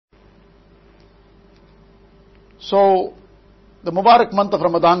So, the Mubarak month of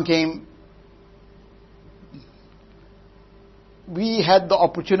Ramadan came. We had the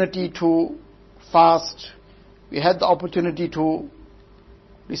opportunity to fast. We had the opportunity to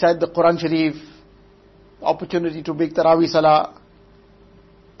recite the Quran Sharif, the opportunity to make Taraweeh Salah,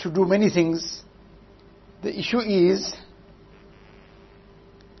 to do many things. The issue is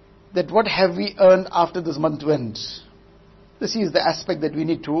that what have we earned after this month went? This is the aspect that we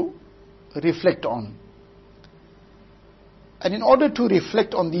need to reflect on. And in order to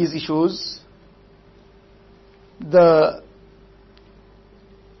reflect on these issues, the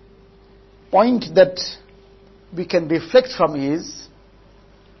point that we can reflect from is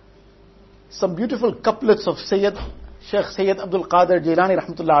some beautiful couplets of Sheikh Sayyid Abdul Qadir Jilani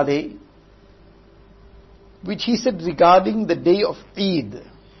Rahmatullah Alayhi, which he said regarding the day of Eid.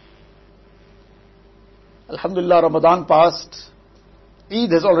 Alhamdulillah, Ramadan passed,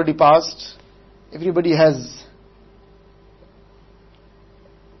 Eid has already passed, everybody has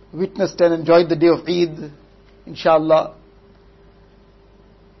witnessed and enjoyed the day of Eid, inshallah.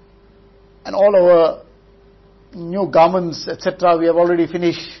 And all our new garments, etc., we have already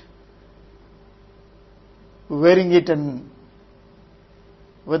finished wearing it, and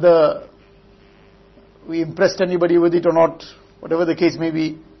whether we impressed anybody with it or not, whatever the case may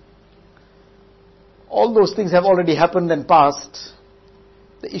be, all those things have already happened and passed.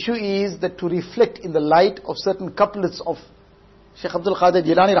 The issue is that to reflect in the light of certain couplets of Sheikh Abdul Qadir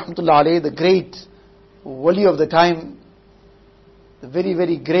Jilani Rahmatullah Alayhi, the great wali of the time, the very,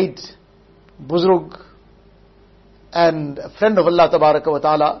 very great Buzrug and a friend of Allah Tabaraka wa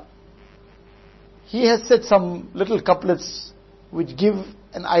Ta'ala. He has said some little couplets which give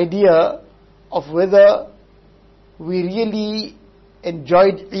an idea of whether we really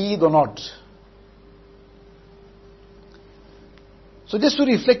enjoyed Eid or not. So just to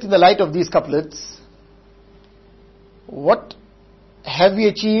reflect in the light of these couplets, what have we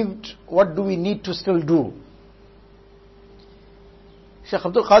achieved? What do we need to still do? Shaykh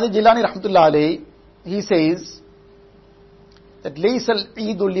Abdul Qadir Jilani Rahmatullah Alayhi, he says that لَيْسَ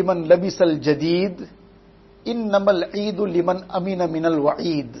الْعِيدُ لِمَنْ لَبِسَ الْجَدِيدِ إِنَّمَا الْعِيدُ لِمَنْ أَمِنَ مِنَ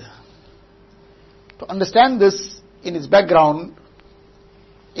الْوَعِيدِ. To understand this in its background,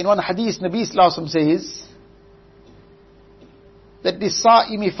 in one hadith, Nabi Sallallahu Alaihi Wasallam says that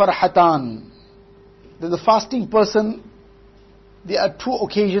لِلصَّائِمِ فَرْحَتَانِ, that the fasting person, there are two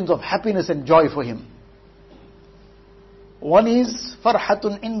occasions of happiness and joy for him. One is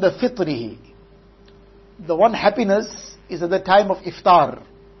farhatun inda fitrihi. The one happiness is at the time of iftar.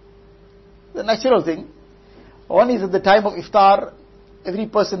 The natural thing. One is at the time of iftar, every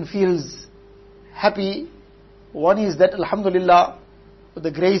person feels happy. One is that alhamdulillah, with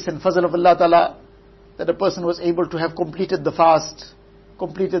the grace and fazl of Allah Ta'ala, that a person was able to have completed the fast,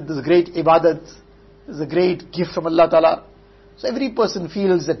 completed this great ibadat. This is a great gift from Allah Ta'ala. So every person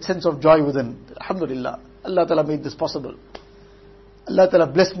feels that sense of joy within. Alhamdulillah, Allah Ta'ala made this possible. Allah Ta'ala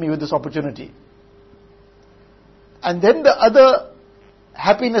blessed me with this opportunity. And then the other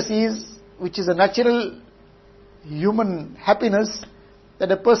happiness is, which is a natural human happiness,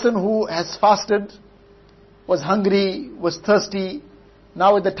 that a person who has fasted, was hungry, was thirsty,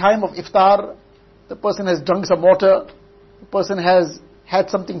 now at the time of iftar, the person has drunk some water, the person has had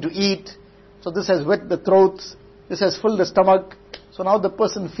something to eat, so this has wet the throat, this has filled the stomach, so now the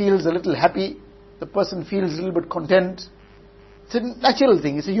person feels a little happy, the person feels a little bit content. It's a natural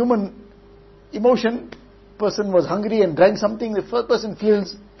thing, it's a human emotion. Person was hungry and drank something, the first person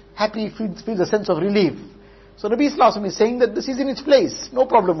feels happy, feels a sense of relief. So Nabi Sallallahu Alaihi Wasallam is saying that this is in its place, no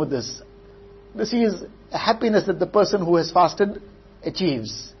problem with this. This is a happiness that the person who has fasted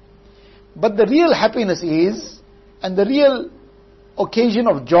achieves. But the real happiness is, and the real occasion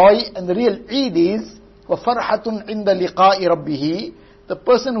of joy and the real Eid is, وَفَرْحَةٌ عِنْدَ لِقَاءِ رَبِّهِ, the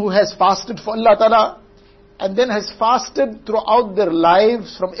person who has fasted for Allah Ta'ala, and then has fasted throughout their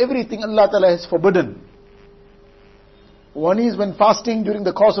lives from everything Allah Ta'ala has forbidden. One is when fasting during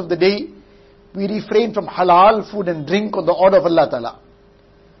the course of the day, we refrain from halal food and drink on the order of Allah Ta'ala.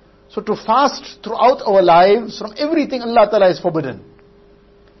 So to fast throughout our lives from everything Allah Ta'ala has forbidden,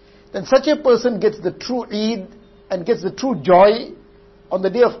 then such a person gets the true Eid and gets the true joy on the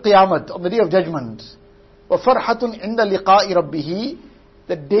day of Qiyamah, on the day of judgment. وَفَرْحَةٌ عِنْدَ لِقَاءِ رَبِّهِ,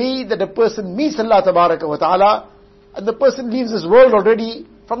 the day that a person meets Allah Tabaraka wa Ta'ala, and the person leaves this world already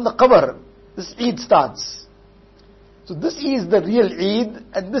from the qabr, this Eid starts. So this is the real Eid,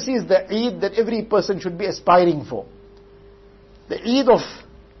 and this is the Eid that every person should be aspiring for. The Eid of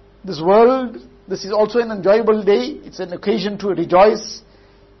this world, this is also an enjoyable day, it's an occasion to rejoice.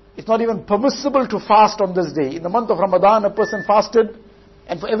 It's not even permissible to fast on this day. In the month of Ramadan, a person fasted,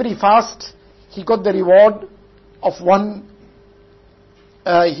 and for every fast, he got the reward of one,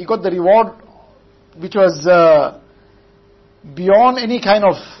 he got the reward which was beyond any kind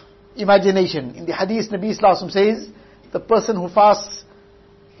of imagination. In the hadith, Nabi Sallallahu Alaihi Wasallam says, the person who fasts,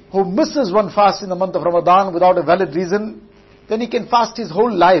 who misses one fast in the month of Ramadan without a valid reason, then he can fast his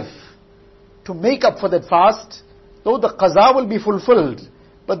whole life to make up for that fast, though the qaza will be fulfilled,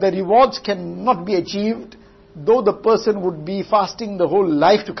 but the rewards cannot be achieved, though the person would be fasting the whole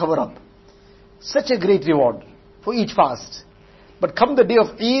life to cover up. Such a great reward for each fast. But come the day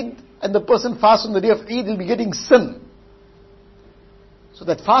of Eid, and the person fasts on the day of Eid, will be getting sin. So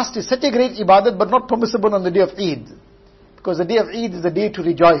that fast is such a great ibadat, but not permissible on the day of Eid. Because the day of Eid is a day to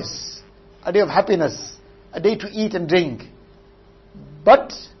rejoice, a day of happiness, a day to eat and drink.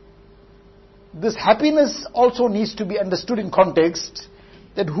 But this happiness also needs to be understood in context,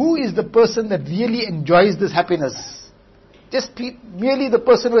 that who is the person that really enjoys this happiness? Just merely the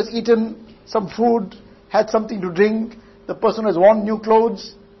person who has eaten some food, had something to drink, the person who has worn new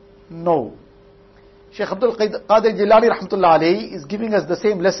clothes? No. Shaykh Abdul Qadir Jilani rahmatullah alayhi is giving us the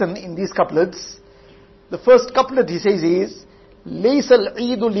same lesson in these couplets. The first couplet he says is, لَيْسَ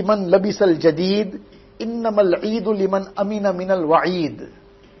الْعِيدُ لِمَنْ لَبِسَ الْجَدِيدِ إِنَّمَا الْعِيدُ لِمَنْ أَمِنَ مِنَ الْوَعِيدِ.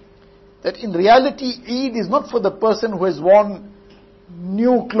 That in reality, Eid is not for the person who has worn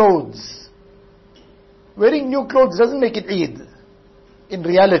new clothes. Wearing new clothes doesn't make it Eid. In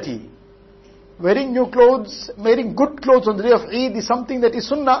reality, wearing new clothes, wearing good clothes on the day of Eid is something that is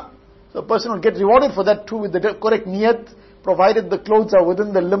sunnah. So a person will get rewarded for that too with the correct niyat, provided the clothes are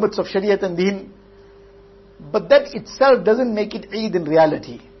within the limits of Shariat and Deen. But that itself doesn't make it Eid in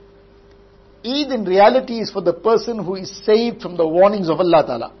reality. Eid in reality is for the person who is saved from the warnings of Allah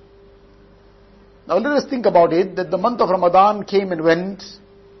Ta'ala. Now let us think about it, that the month of Ramadan came and went.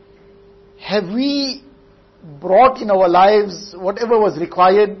 Have we brought in our lives whatever was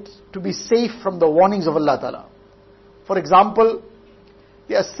required to be safe from the warnings of Allah Ta'ala? For example,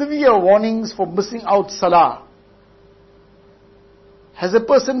 there are severe warnings for missing out Salah. Has a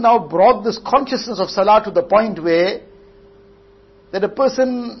person now brought this consciousness of Salah to the point where that a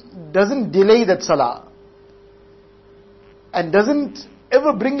person doesn't delay that Salah and doesn't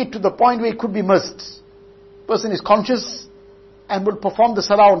ever bring it to the point where it could be missed? Person is conscious and will perform the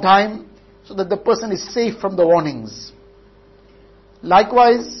Salah on time so that the person is safe from the warnings.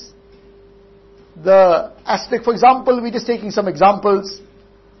 Likewise, the aspect, for example, we're just taking some examples.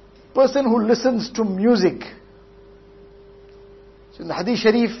 Person who listens to music. So in the Hadith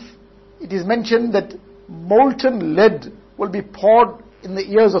Sharif, it is mentioned that molten lead will be poured in the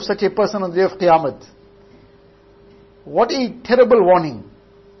ears of such a person on the day of Qiyamah. What a terrible warning.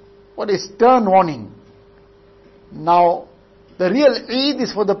 What a stern warning. Now, the real Eid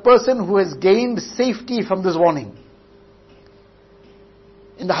is for the person who has gained safety from this warning.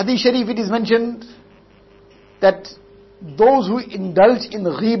 In the Hadith Sharif it is mentioned that those who indulge in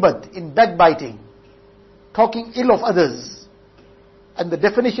ghibat, in backbiting, talking ill of others, and the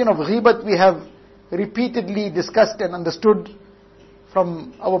definition of ghibat we have repeatedly discussed and understood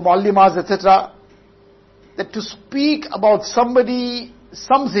from our muallimas, etc., that to speak about somebody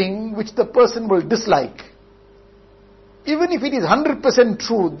something which the person will dislike, even if it is 100%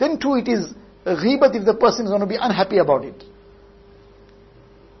 true, then too it is a ghibat if the person is going to be unhappy about it.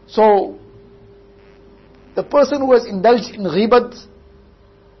 So, the person who has indulged in ghibat,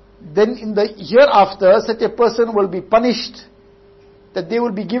 then in the hereafter, such a person will be punished, that they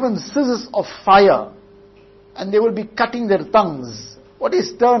will be given scissors of fire, and they will be cutting their tongues. What a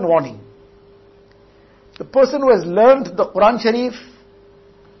stern warning. The person who has learned the Quran Sharif,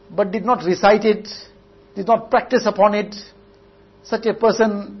 but did not recite it, did not practice upon it, such a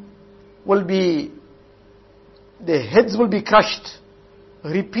person will be, their heads will be crushed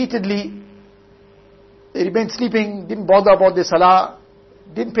repeatedly. They remained sleeping, didn't bother about their salah,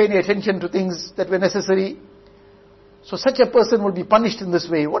 didn't pay any attention to things that were necessary. So such a person will be punished in this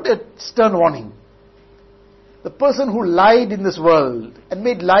way. What a stern warning. The person who lied in this world and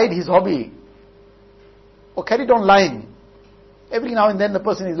made lied his hobby, or carried on lying. Every now and then the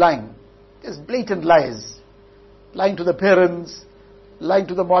person is lying. Just blatant lies. Lying to the parents, lying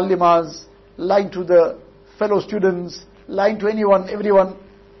to the muallimas, lying to the fellow students, lying to anyone, everyone.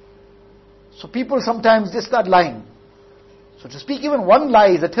 So people sometimes just start lying. So to speak even one lie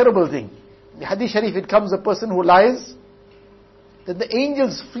is a terrible thing. In the Hadith Sharif it comes, a person who lies, that the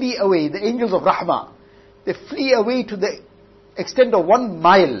angels flee away, the angels of Rahmah. They flee away to the extent of 1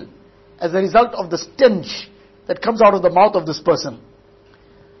 mile as a result of the stench that comes out of the mouth of this person.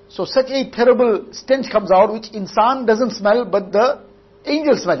 So such a terrible stench comes out which insan doesn't smell, but the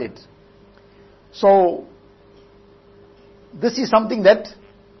angels smell it. So this is something that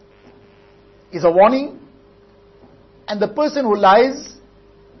is a warning And the person who lies,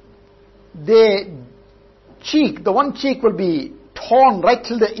 the one cheek will be torn right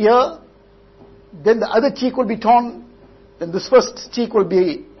till the ear, then the other cheek will be torn, then this first cheek will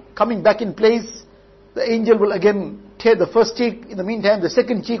be coming back in place, the angel will again tear the first cheek, in the meantime the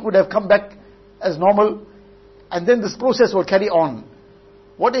second cheek would have come back as normal, and then this process will carry on.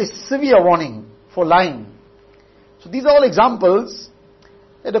 What a severe warning for lying. So these are all examples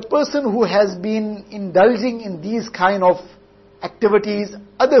that a person who has been indulging in these kind of activities,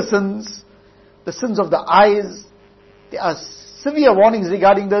 other sins, the sins of the eyes, there are severe warnings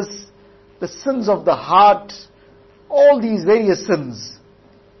regarding this, the sins of the heart, all these various sins.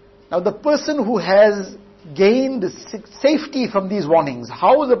 Now the person who has gained safety from these warnings,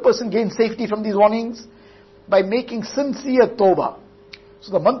 how will the person gain safety from these warnings? By making sincere tawbah.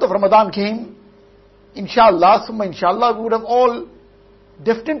 So the month of Ramadan came, inshallah, summa inshallah, we would have all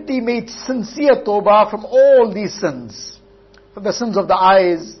definitely made sincere tawbah from all these sins. From the sins of the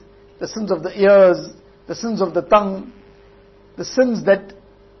eyes, the sins of the ears, the sins of the tongue, the sins that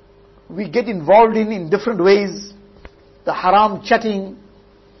we get involved in different ways, the haram chatting,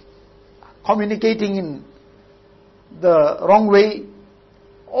 communicating in the wrong way.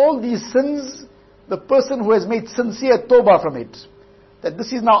 All these sins, the person who has made sincere tawbah from it, that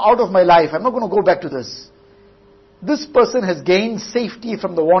this is now out of my life, I'm not going to go back to this. This person has gained safety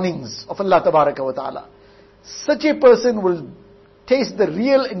from the warnings of Allah Tabaraka wa Ta'ala. Such a person will taste the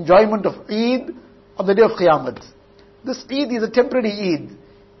real enjoyment of Eid on the day of Qiyamah. This Eid is a temporary Eid.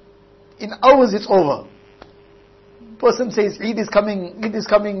 In hours it's over. Person says Eid is coming,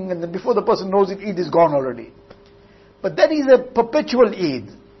 and then before the person knows it, Eid is gone already. But that is a perpetual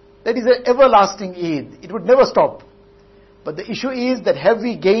Eid. That is an everlasting Eid. It would never stop. But the issue is that have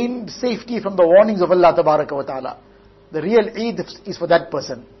we gained safety from the warnings of Allah Tabaraka wa Ta'ala? The real Eid is for that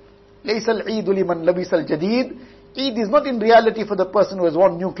person. لَيْسَ الْعِيدُ لِمَنْ لَبِسَ الْجَدِيدُ. Eid is not in reality for the person who has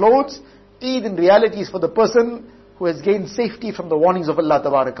worn new clothes. Eid in reality is for the person who has gained safety from the warnings of Allah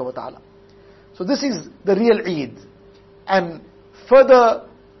Tabaraka wa Ta'ala. So this is the real Eid. And further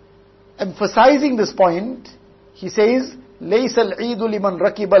emphasizing this point, he says, لَيْسَ الْعِيدُ لِمَنْ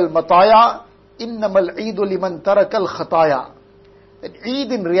رَكِبَ الْمَطَايَا إِنَّمَا الْعِيدُ لِمَنْ تَرَكَ الْخَطَايَا. That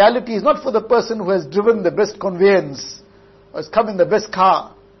Eid in reality is not for the person who has driven the best conveyance, or has come in the best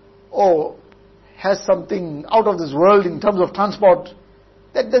car, or has something out of this world in terms of transport.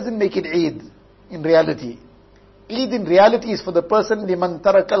 That doesn't make it Eid in reality. Eid in reality is for the person لِمَنْ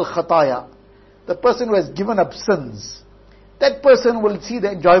تَرَكَ الْخَطَايَا, the person who has given up sins. That person will see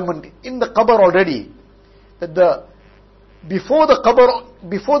the enjoyment in the qabr already. That before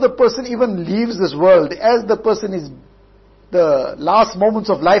the person even leaves this world, as the person is, the last moments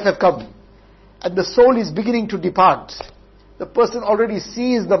of life have come, and the soul is beginning to depart, the person already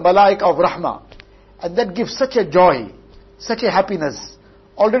sees the malaika of rahmah, and that gives such a joy, such a happiness.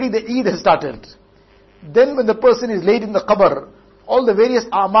 Already the Eid has started. Then when the person is laid in the qabr, all the various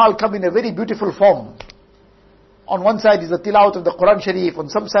a'mal come in a very beautiful form. On one side is the tilawat of the Quran Sharif, on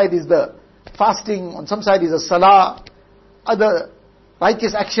some side is the fasting, on some side is the salah, other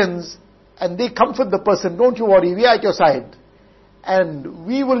righteous actions, and they comfort the person, don't you worry, we are at your side, and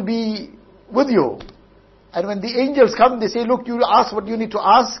we will be with you. And when the angels come, they say, look, you ask what you need to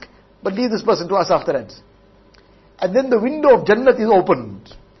ask, but leave this person to us after that. And then the window of Jannat is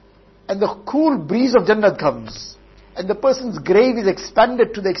opened, and the cool breeze of Jannat comes, and the person's grave is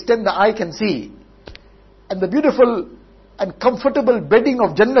expanded to the extent the eye can see, and the beautiful and comfortable bedding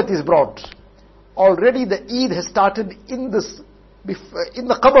of Jannat is brought. Already the Eid has started in the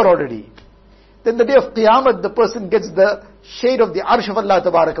qabr already. Then the day of Qiyamah, the person gets the shade of the Arsh of Allah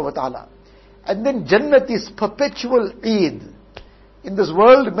Tabaraka wa Ta'ala. And then Jannat is perpetual Eid. In this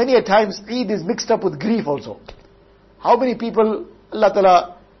world, many a times Eid is mixed up with grief also. How many people, Allah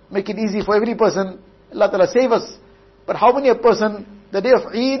Ta'ala make it easy for every person, Allah Ta'ala save us. But how many a person, the day of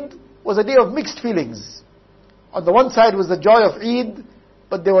Eid was a day of mixed feelings. On the one side was the joy of Eid,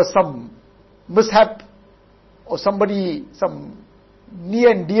 but there was some mishap, or somebody, some near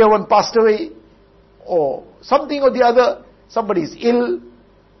and dear one passed away, or something or the other, somebody is ill.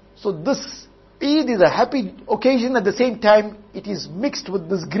 So this Eid is a happy occasion, at the same time it is mixed with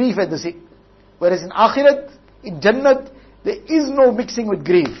this grief at the same. Whereas in Akhirat, in Jannat, there is no mixing with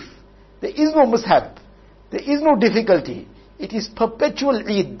grief. There is no mishap. There is no difficulty. It is perpetual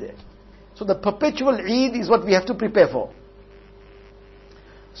Eid. So the perpetual Eid is what we have to prepare for.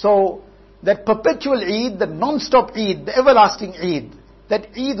 So that perpetual Eid, the non-stop Eid, the everlasting Eid, that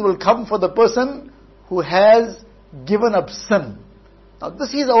Eid will come for the person who has given up sin. Now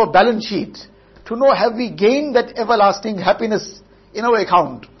this is our balance sheet, to know have we gained that everlasting happiness in our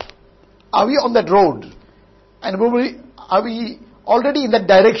account. Are we on that road? And are we already in that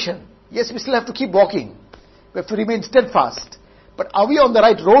direction? Yes, we still have to keep walking. We have to remain steadfast. But are we on the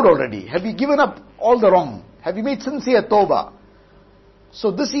right road already? Have we given up all the wrong? Have we made sincere tawbah?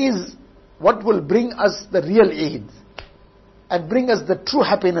 So this is what will bring us the real Eid and bring us the true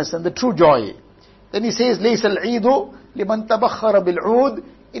happiness and the true joy. Then he says, لَيْسَ الْعِيدُ لِمَنْ تَبَخَّرَ بِالْعُودِ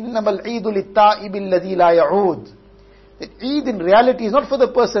إِنَّمَا الْعِيدُ لِلتَّائِبِ الَّذِي لَا يَعُودُ. That Eid in reality is not for the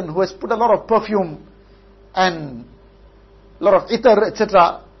person who has put a lot of perfume and a lot of itar,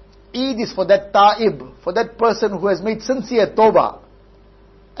 etc. Eid is for that ta'ib, for that person who has made sincere tawbah.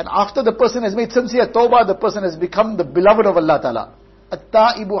 And after the person has made sincere tawbah, the person has become the beloved of Allah Ta'ala.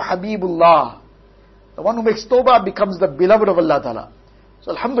 At-ta'ibu habibullah. The one who makes tawbah becomes the beloved of Allah Ta'ala.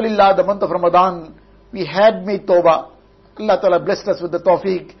 So alhamdulillah, the month of Ramadan, we had made tawbah. Allah Ta'ala blessed us with the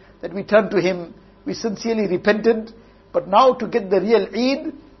tawfiq that we turned to Him. We sincerely repented. But now to get the real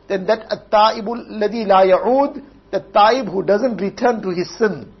Eid, then that at-ta'ibu alladhi la ya'ud, the ta'ib who doesn't return to his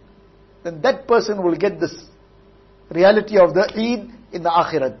sin, then that person will get this reality of the Eid in the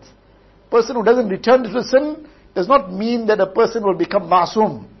Akhirat. Person who doesn't return to sin does not mean that a person will become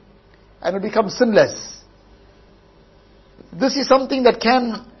ma'soom and will become sinless. This is something that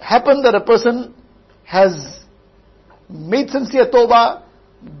can happen, that a person has made sincere tawbah,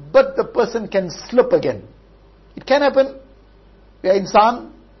 but the person can slip again. It can happen. We are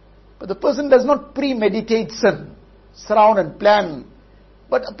insan, but the person does not premeditate sin, surround and plan.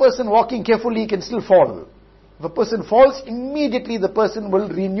 But a person walking carefully can still fall. If a person falls, immediately the person will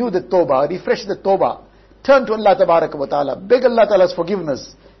renew the tawbah, refresh the tawbah, turn to Allah Tabaraka wa Ta'ala, beg Allah Ta'ala's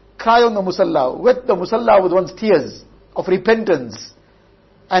forgiveness, cry on the musalla, wet the musalla with one's tears of repentance,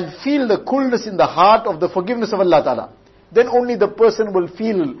 and feel the coolness in the heart of the forgiveness of Allah Ta'ala. Then only the person will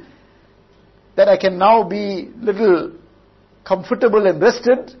feel that I can now be little comfortable and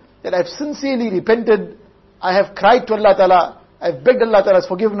rested, that I have sincerely repented, I have cried to Allah Ta'ala, I have begged Allah Ta'ala's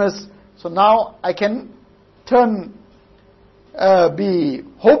forgiveness, so now I can be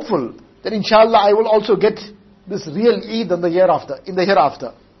hopeful that inshallah I will also get this real Eid in the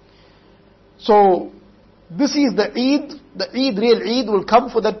hereafter. So, this is the Eid. The Eid, real Eid, will come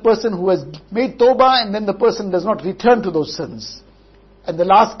for that person who has made tawbah and then the person does not return to those sins. And the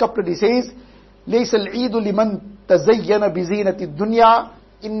last couplet he says, لَيْسَ الْعِيدُ لِمَنْ تَزَيَّنَ بِزِينَةِ الدُّنْيَا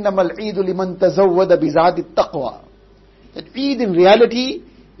إِنَّمَا الْعِيدُ لِمَنْ تَزَوَّدَ بِزَادِ التَّقْوَى. That Eid in reality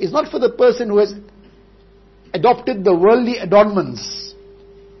is not for the person who has adopted the worldly adornments,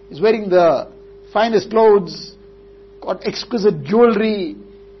 is wearing the finest clothes, got exquisite jewelry,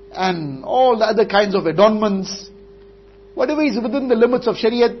 and all the other kinds of adornments. Whatever is within the limits of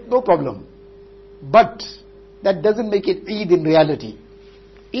Shariat, no problem. But that doesn't make it Eid in reality.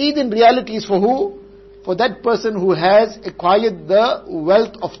 Eid in reality is for who? For that person who has acquired the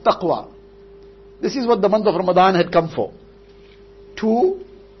wealth of taqwa. This is what the month of Ramadan had come for. To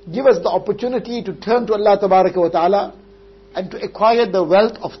give us the opportunity to turn to Allah Tabaraka wa Ta'ala and to acquire the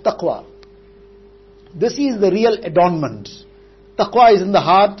wealth of taqwa. This is the real adornment. Taqwa is in the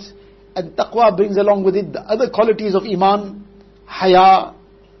heart, and taqwa brings along with it the other qualities of iman, haya,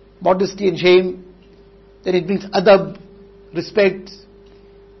 modesty and shame. Then it brings adab, respect.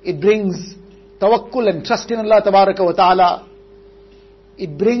 It brings tawakkul and trust in Allah Tabaraka wa Ta'ala.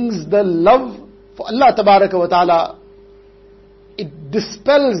 It brings the love for Allah Tabaraka wa Ta'ala. It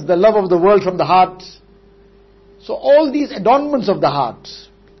dispels the love of the world from the heart. So all these adornments of the heart,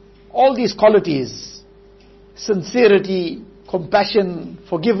 all these qualities, sincerity, compassion,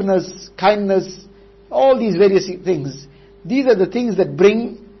 forgiveness, kindness, all these various things, these are the things that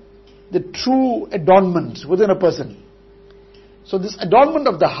bring the true adornment within a person. So this adornment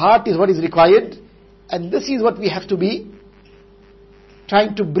of the heart is what is required, and this is what we have to be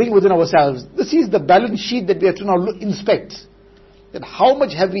trying to bring within ourselves. This is the balance sheet that we have to now inspect. That how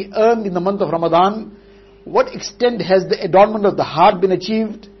much have we earned in the month of Ramadan? What extent has the adornment of the heart been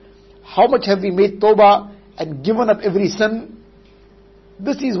achieved? How much have we made tawbah and given up every sin?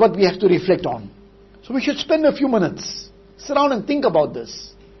 This is what we have to reflect on. So we should spend a few minutes, sit down and think about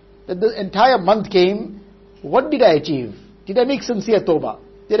this. That the entire month came, what did I achieve? Did I make sincere tawbah?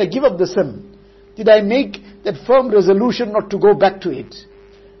 Did I give up the sin? Did I make that firm resolution not to go back to it?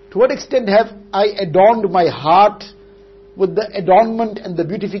 To what extent have I adorned my heart with the adornment and the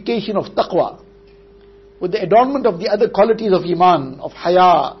beautification of taqwa, with the adornment of the other qualities of iman, of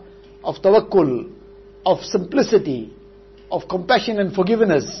haya, of tawakkul, of simplicity, of compassion and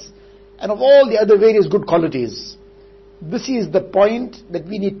forgiveness, and of all the other various good qualities. This is the point that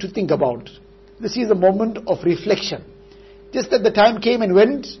we need to think about. This is a moment of reflection. Just that the time came and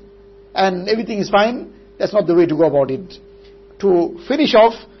went, and everything is fine, that's not the way to go about it. To finish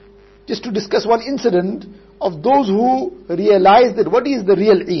off, just to discuss one incident, of those who realize that what is the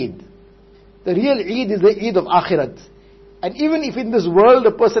real Eid. The real Eid is the Eid of Akhirat. And even if in this world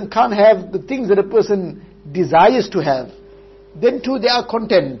a person can't have the things that a person desires to have, then too they are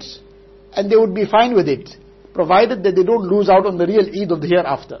content and they would be fine with it, provided that they don't lose out on the real Eid of the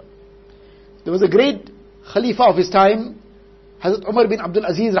hereafter. There was a great Khalifa of his time, Hazrat Umar bin Abdul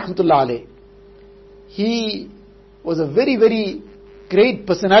Aziz rahmatullah alayh. He was a very, very great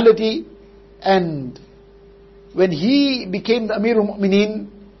personality, and when he became the Amirul Mu'mineen,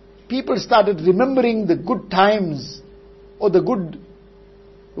 people started remembering the good times or the good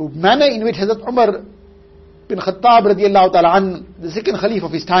manner in which Hazrat Umar bin Khattab radiallahu ta'ala an, the second Khalif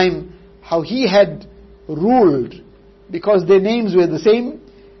of his time, how he had ruled, because their names were the same,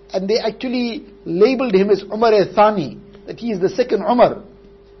 and they actually labeled him as Umar al-Thani, that he is the second Umar.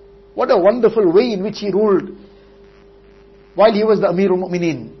 What a wonderful way in which he ruled while he was the Amirul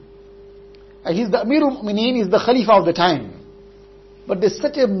Mu'mineen. And he's the Amirul Mu'mineen, he's the Khalifa of the time. But there's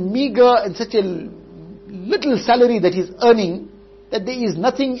such a meager and such a little salary that he's earning, that there is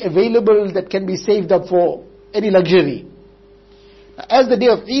nothing available that can be saved up for any luxury. As the day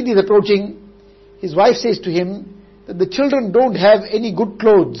of Eid is approaching, his wife says to him that the children don't have any good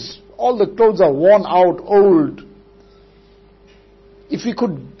clothes. All the clothes are worn out, old. If we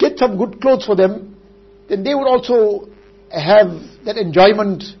could get some good clothes for them, then they would also have that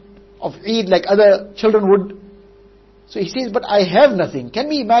enjoyment of Eid like other children would. So he says, but I have nothing. Can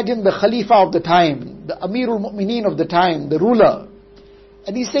we imagine the Khalifa of the time, the Amirul Mu'mineen of the time, the ruler?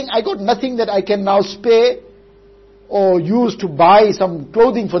 And he's saying, I got nothing that I can now spare or use to buy some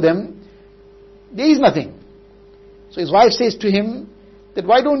clothing for them. There is nothing. So his wife says to him that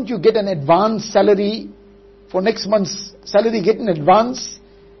why don't you get an advance salary for next month's salary, get in advance,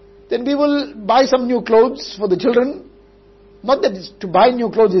 then we will buy some new clothes for the children. Not that to buy new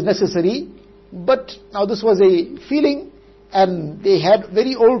clothes is necessary, but now this was a feeling, and they had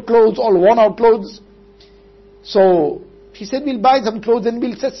very old clothes, all worn out clothes. So he said, we'll buy some clothes and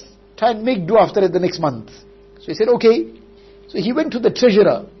we'll just try and make do after it the next month. So he said, okay. So he went to the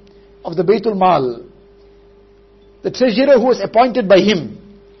treasurer of the Baytul Mal, the treasurer who was appointed by him,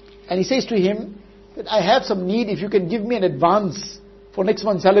 and he says to him that I have some need, if you can give me an advance for next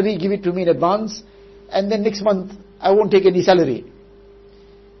month's salary, give it to me in advance, and then next month I won't take any salary.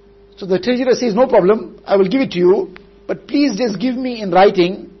 So the treasurer says, no problem, I will give it to you, but please just give me in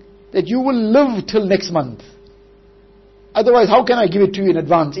writing that you will live till next month. Otherwise, how can I give it to you in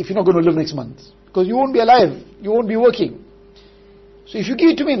advance if you're not going to live next month? Because you won't be alive, you won't be working. So if you give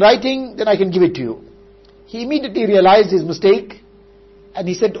it to me in writing, then I can give it to you. He immediately realized his mistake, and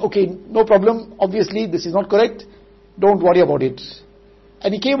he said, okay, no problem, obviously this is not correct, don't worry about it.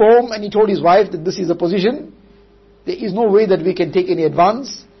 And he came home and he told his wife that this is the position, there is no way that we can take any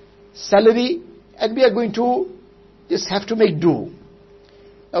advance salary, and we are going to just have to make do.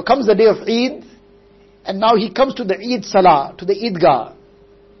 Now comes the day of Eid, and now he comes to the Eid Salah, to the Eidgah.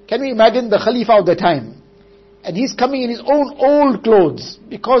 Can we imagine the Khalifa of the time? And he's coming in his own old clothes,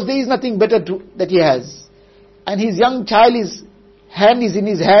 because there is nothing better that he has. And his young child's hand is in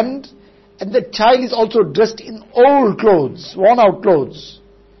his hand, and the child is also dressed in old clothes, worn out clothes.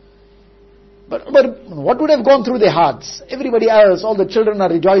 But what would have gone through their hearts? Everybody else, all the children are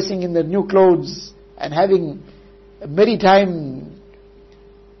rejoicing in their new clothes and having a merry time.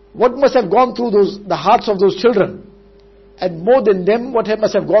 What must have gone through the hearts of those children? And more than them, what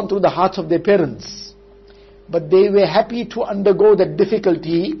must have gone through the hearts of their parents? But they were happy to undergo that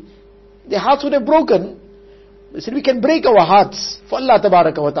difficulty. Their hearts would have broken. They said, we can break our hearts for Allah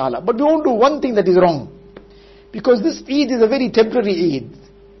Tabaraka wa Ta'ala, but we won't do one thing that is wrong. Because this Eid is a very temporary Eid.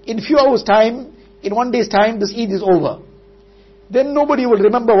 In few hours time, in one day's time, this Eid is over. Then nobody will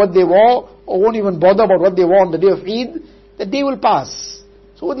remember what they wore, or won't even bother about what they wore on the day of Eid. The day will pass.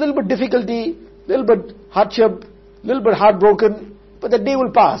 So with a little bit difficulty, little bit hardship, little bit heartbroken, but the day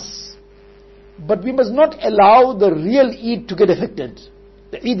will pass. But we must not allow the real Eid to get affected.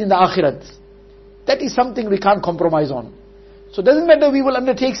 The Eid in the Akhirat. That is something we can't compromise on. So it doesn't matter, we will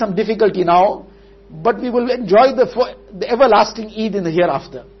undertake some difficulty now, but we will enjoy the everlasting Eid in the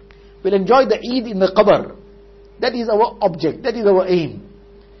hereafter. We'll enjoy the Eid in the Qabr. That is our object, that is our aim.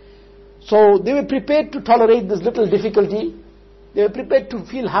 So they were prepared to tolerate this little difficulty. They were prepared to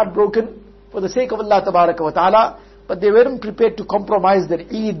feel heartbroken for the sake of Allah Tabaraka wa Ta'ala, but they weren't prepared to compromise their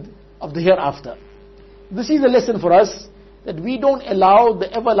Eid of the hereafter. This is a lesson for us, that we don't allow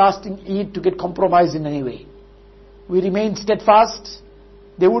the everlasting Eid to get compromised in any way. We remain steadfast.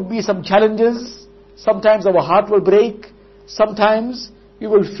 There would be some challenges. Sometimes our heart will break. Sometimes we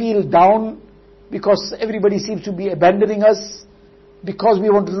will feel down because everybody seems to be abandoning us, because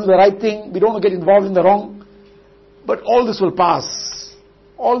we want to do the right thing. We don't want to get involved in the wrong. But all this will pass.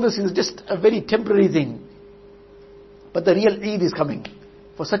 All this is just a very temporary thing. But the real Eid is coming.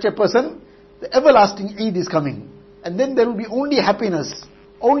 For such a person, the everlasting Eid is coming. And then there will be only happiness,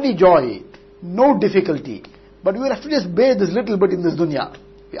 only joy, no difficulty. But we will have to just bear this little bit in this dunya.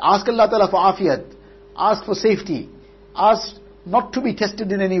 We ask Allah Ta'ala for afiyat, ask for safety, ask not to be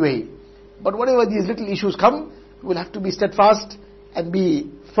tested in any way. But whatever these little issues come, we will have to be steadfast and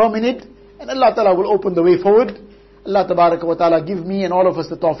be firm in it. And Allah Ta'ala will open the way forward. Allah Ta'ala give me and all of us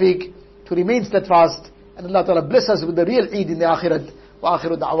the tawfiq to remain steadfast. And Allah Ta'ala bless us with the real Eid in the akhirat.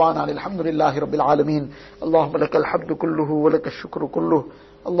 وآخر دعوانا الحمد لله رب العالمين اللهم لك الحمد كله ولك الشكر كله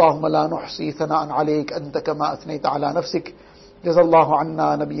اللهم لا نحصي ثناء عليك أنت كما أثنيت على نفسك جزا الله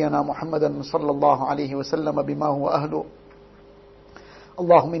عنا نبينا محمدا صلى الله عليه وسلم بما هو أهله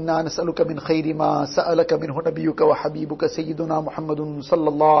اللهم إنا نسألك من خير ما سألك منه نبيك وحبيبك سيدنا محمد صلى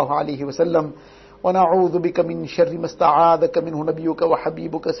الله عليه وسلم ونعوذ بك من شر ما استعاذك منه نبيك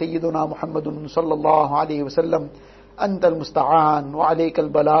وحبيبك سيدنا محمد صلى الله عليه وسلم أنت المستعان وعليك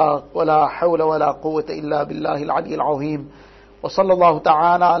البلاغ ولا حول ولا قوة إلا بالله العلي العظيم وصلى الله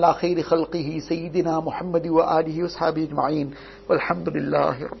تعالى على خير خلقه سيدنا محمد وآله وصحبه أجمعين والحمد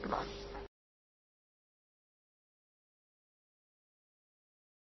لله رب العالمين.